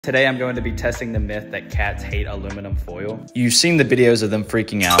Today I'm going to be testing the myth that cats hate aluminum foil. You've seen the videos of them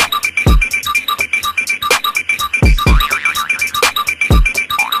freaking out.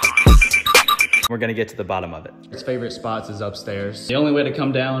 We're gonna get to the bottom of it. His favorite spots is upstairs. The only way to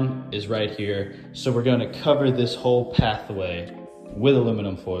come down is right here. So we're gonna cover this whole pathway with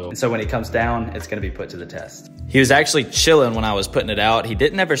aluminum foil. And so when he comes down, it's gonna be put to the test. He was actually chilling when I was putting it out. He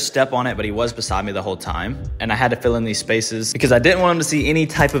didn't ever step on it, but he was beside me the whole time. And I had to fill in these spaces because I didn't want him to see any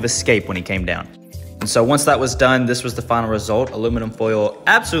type of escape when he came down. And so once that was done, this was the final result. Aluminum foil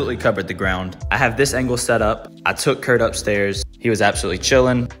absolutely covered the ground. I have this angle set up. I took Kurt upstairs. He was absolutely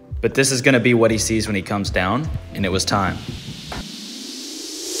chilling, but this is gonna be what he sees when he comes down, and it was time.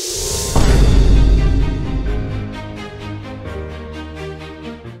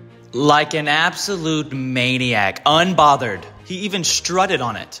 Like an absolute maniac, unbothered. He even strutted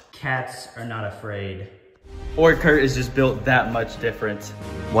on it. Cats are not afraid. Or Kurt is just built that much different.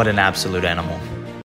 What an absolute animal.